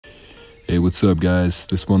Hey, what's up, guys?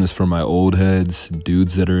 This one is for my old heads,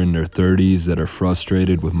 dudes that are in their 30s that are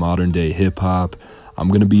frustrated with modern day hip-hop. I'm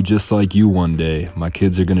gonna be just like you one day. My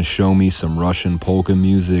kids are gonna show me some Russian polka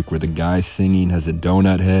music where the guy singing has a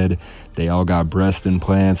donut head, they all got breast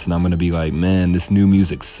implants, and I'm gonna be like, man, this new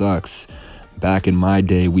music sucks. Back in my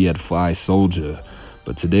day, we had Fly Soldier.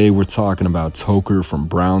 But today we're talking about Toker from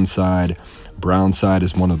BrownSide. BrownSide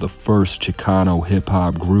is one of the first Chicano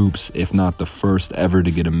hip-hop groups, if not the first ever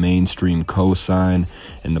to get a mainstream co-sign,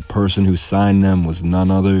 and the person who signed them was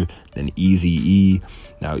none other than Eazy-E.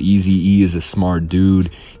 Now, Eazy-E is a smart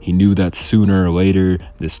dude. He knew that sooner or later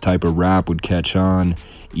this type of rap would catch on.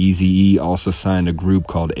 Eazy-E also signed a group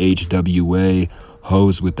called HWA,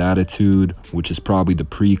 Hoes with Attitude, which is probably the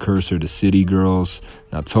precursor to City Girls.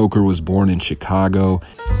 Now, Toker was born in Chicago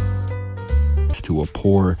to a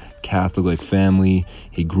poor Catholic family.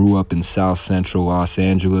 He grew up in South Central Los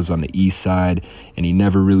Angeles on the east side, and he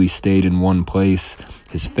never really stayed in one place.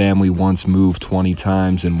 His family once moved 20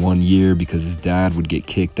 times in 1 year because his dad would get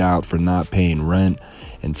kicked out for not paying rent.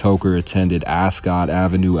 And Toker attended Ascot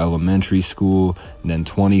Avenue Elementary School, then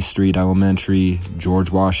 20th Street Elementary,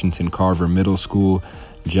 George Washington Carver Middle School,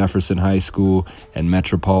 Jefferson High School, and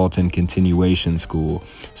Metropolitan Continuation School.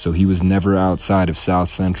 So he was never outside of South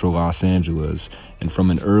Central Los Angeles. And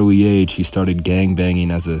from an early age, he started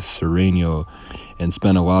gangbanging as a Sereno and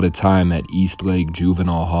spent a lot of time at East Lake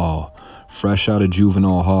Juvenile Hall. Fresh out of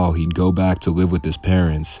Juvenile Hall, he'd go back to live with his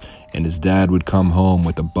parents, and his dad would come home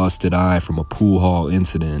with a busted eye from a pool hall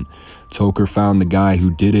incident. Toker found the guy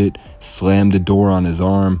who did it, slammed the door on his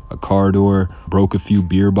arm, a car door, broke a few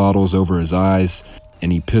beer bottles over his eyes,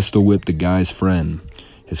 and he pistol whipped the guy's friend.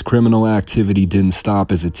 His criminal activity didn't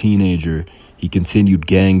stop as a teenager. He continued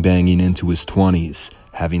gangbanging into his 20s,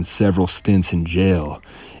 having several stints in jail,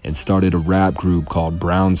 and started a rap group called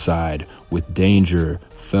BrownSide with Danger,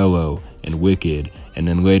 Fellow, and Wicked, and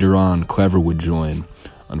then later on Clever would join.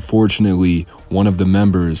 Unfortunately, one of the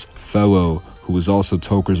members, Fellow, who was also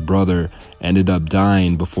Toker's brother, ended up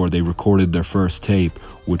dying before they recorded their first tape,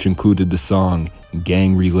 which included the song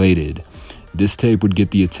Gang Related. This tape would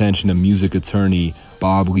get the attention of music attorney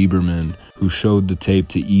Bob Lieberman, who showed the tape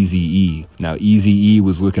to Eazy-E. Now, Eazy-E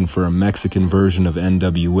was looking for a Mexican version of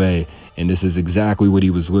NWA, and this is exactly what he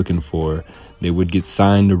was looking for. They would get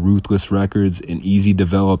signed to Ruthless Records, and Eazy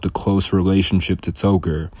developed a close relationship to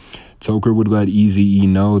Toker. Toker would let Eazy-E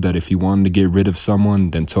know that if he wanted to get rid of someone,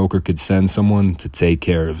 then Toker could send someone to take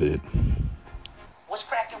care of it. What's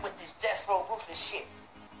cracking with this death row ruthless shit?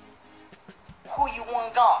 Who you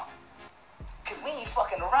want gone? Cause we ain't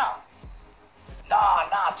fucking around. Nah,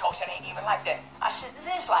 Toker, it ain't even like that. I said,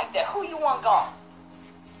 it is like that. Who you want gone?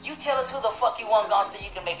 You tell us who the fuck you want gone so you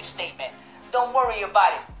can make a statement. Don't worry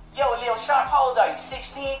about it. Yo, Lil Sharp, how old are you?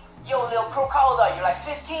 16? Yo, Lil Crook, how old are you? Like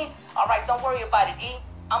 15? Alright, don't worry about it, E.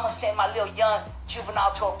 I'm gonna send my little young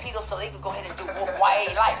juvenile torpedo so they can go ahead and do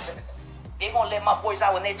YA life. They're gonna let my boys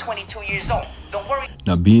out when they're 22 years old. Don't worry.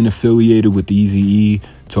 Now, being affiliated with Eazy-E,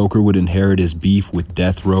 Toker would inherit his beef with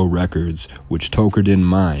Death Row Records, which Toker didn't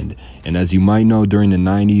mind. And as you might know, during the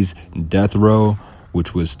 90s, Death Row,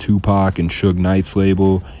 which was Tupac and Suge Knight's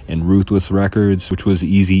label, and Ruthless Records, which was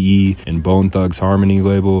Eazy-E and Bone Thugs Harmony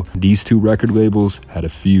label, these two record labels had a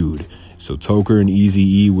feud. So Toker and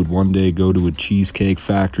Eazy-E would one day go to a cheesecake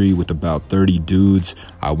factory with about 30 dudes.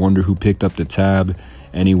 I wonder who picked up the tab.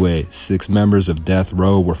 Anyway, 6 members of Death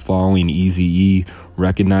Row were following Eazy-E,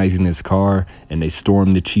 recognizing his car, and they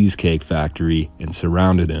stormed the Cheesecake Factory and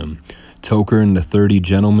surrounded him. Toker and the 30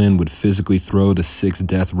 gentlemen would physically throw the 6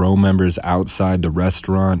 Death Row members outside the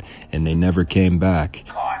restaurant, and they never came back.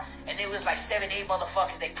 Car, and there was like 7, 8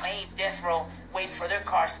 motherfuckers, they claimed Death Row, waiting for their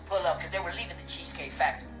cars to pull up because they were leaving the Cheesecake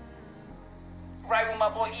Factory. Right when my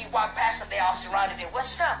boy E walked past them, they all surrounded him.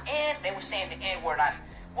 What's up? And they were saying the N-word on him.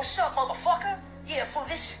 What's up, motherfucker? Yeah, fool,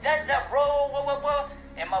 this is that roll, whoa.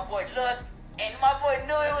 And my boy looked, and my boy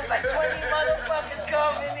knew it was like 20 motherfuckers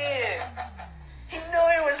coming in. He knew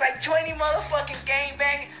it was like 20 motherfucking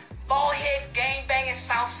gangbanging, bald head gangbanging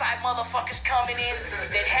Southside motherfuckers coming in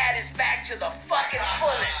that had his back to the fucking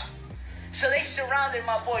fullest. So they surrounded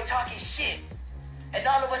my boy talking shit. And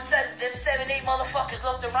all of a sudden, them 7, 8 motherfuckers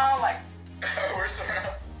looked around like, we're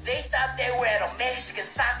surrounded. They thought they were at a Mexican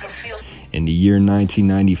soccer field. In the year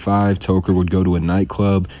 1995, Toker would go to a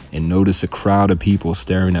nightclub and notice a crowd of people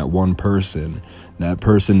staring at one person. That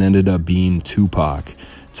person ended up being Tupac.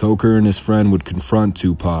 Toker and his friend would confront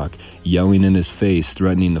Tupac, yelling in his face,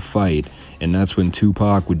 threatening to fight, and that's when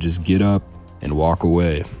Tupac would just get up and walk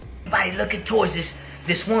away. Everybody looking towards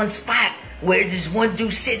this one spot where there's this one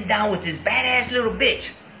dude sitting down with this badass little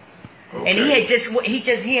bitch. Okay. And he had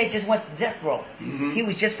just went to death row. He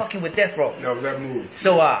was just fucking with death row. That was that move.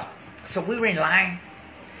 So we were in line,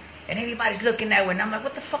 and everybody's looking at it, and I'm like,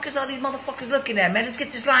 what the fuck is all these motherfuckers looking at, man? Let's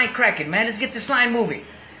get this line cracking, man. Let's get this line moving.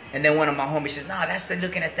 And then one of my homies says, nah, that's the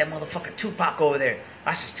looking at that motherfucker Tupac over there.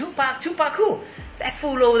 I says, Tupac? Tupac who? That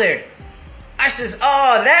fool over there. I says,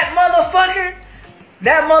 oh, that motherfucker?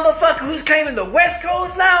 That motherfucker who's claiming the West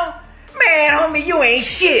Coast now? Man, homie, you ain't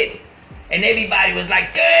shit. And everybody was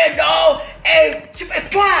like, damn, no, hey,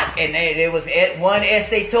 Tupac. And there was one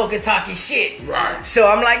S.A. Toker talking shit. Right. So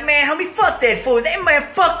I'm like, man, homie, fuck that fool. Man,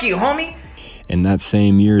 fuck you, homie. And that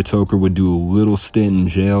same year, Toker would do a little stint in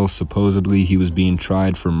jail. Supposedly, he was being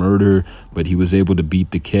tried for murder, but he was able to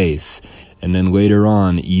beat the case. And then later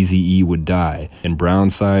on, Eazy-E would die, and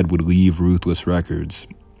BrownSide would leave Ruthless Records.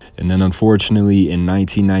 And then unfortunately, in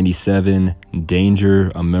 1997,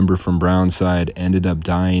 Danger, a member from BrownSide, ended up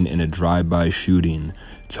dying in a drive-by shooting.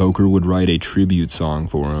 Toker would write a tribute song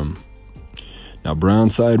for him. Now,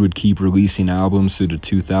 BrownSide would keep releasing albums through the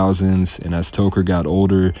 2000s, and as Toker got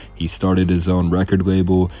older, he started his own record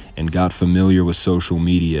label and got familiar with social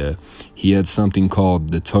media. He had something called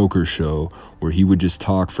The Toker Show, where he would just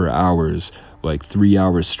talk for hours, like 3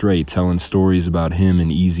 hours straight, telling stories about him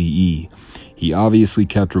and Eazy-E. He obviously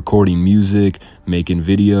kept recording music, making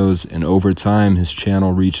videos, and over time his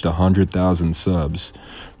channel reached 100,000 subs.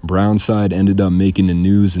 BrownSide ended up making the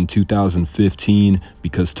news in 2015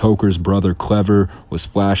 because Toker's brother Clever was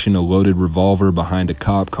flashing a loaded revolver behind a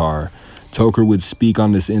cop car. Toker would speak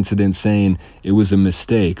on this incident saying it was a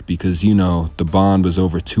mistake because, you know, the bond was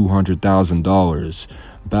over $200,000.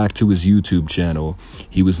 Back to his YouTube channel,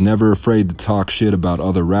 he was never afraid to talk shit about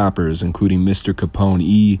other rappers, including Mr. Capone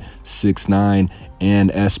E, 6ix9ine,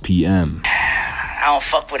 and SPM. I don't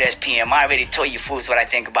fuck with SPM. I already told you fools what I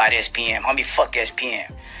think about SPM. Homie, fuck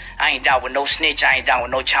SPM. I ain't down with no snitch. I ain't down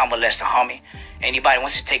with no child molester, homie. Anybody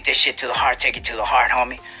wants to take this shit to the heart, take it to the heart,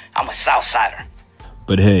 homie. I'm a Southsider.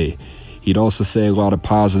 But hey, he'd also say a lot of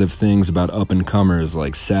positive things about up-and-comers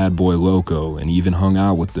like Sad Boy Loco, and even hung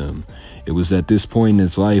out with them. It was at this point in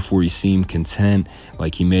his life where he seemed content,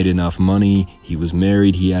 like he made enough money, he was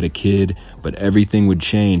married, he had a kid, but everything would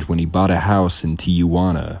change when he bought a house in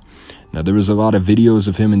Tijuana. Now, there was a lot of videos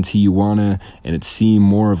of him in Tijuana, and it seemed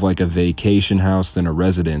more of like a vacation house than a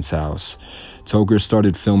residence house. Toker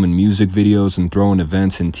started filming music videos and throwing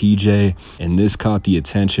events in TJ, and this caught the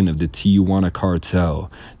attention of the Tijuana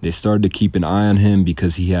cartel. They started to keep an eye on him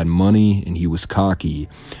because he had money and he was cocky.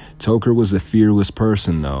 Toker was a fearless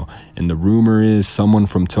person though, and the rumor is someone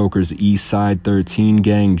from Toker's East Side 13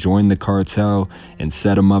 gang joined the cartel and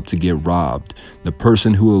set him up to get robbed. The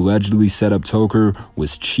person who allegedly set up Toker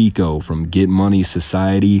was Chico from Get Money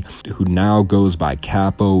Society, who now goes by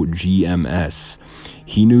Capo GMS.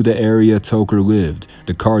 He knew the area Toker lived.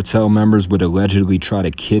 The cartel members would allegedly try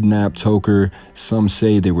to kidnap Toker. Some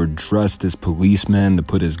say they were dressed as policemen to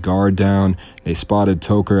put his guard down. They spotted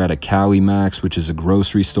Toker at a Cali Max, which is a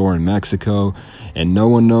grocery store in Mexico, and no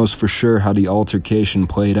one knows for sure how the altercation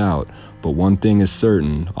played out. But one thing is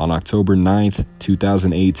certain, on October 9th,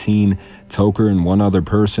 2018, Toker and one other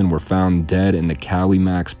person were found dead in the Cali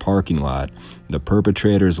Max parking lot. The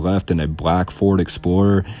perpetrators left in a black Ford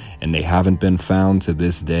Explorer, and they haven't been found to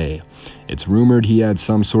this day. It's rumored he had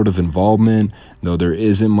some sort of involvement, though there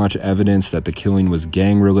isn't much evidence that the killing was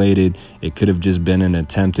gang-related. It could have just been an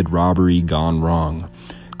attempted robbery gone wrong.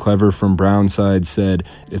 Clever from BrownSide said,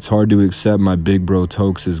 "It's hard to accept my big bro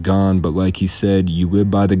Tokes is gone, but like he said, you live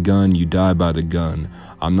by the gun, you die by the gun.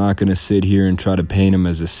 I'm not gonna sit here and try to paint him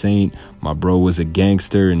as a saint. My bro was a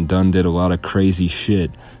gangster and done did a lot of crazy shit.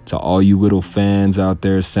 To all you little fans out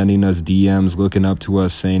there sending us DMs, looking up to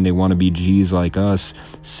us, saying they want to be G's like us,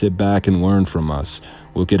 sit back and learn from us.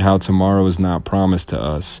 Look at how tomorrow is not promised to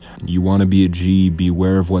us. You want to be a G,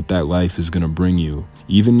 beware of what that life is gonna bring you."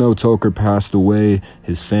 Even though Toker passed away,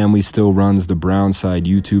 his family still runs the BrownSide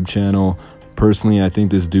YouTube channel. Personally, I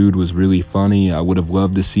think this dude was really funny. I would have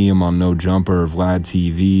loved to see him on No Jumper or Vlad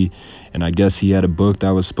TV. And I guess he had a book that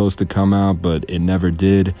was supposed to come out, but it never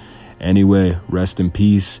did. Anyway, rest in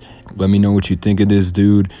peace. Let me know what you think of this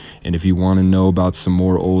dude, and if you want to know about some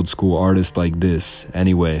more old school artists like this.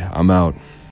 Anyway, I'm out.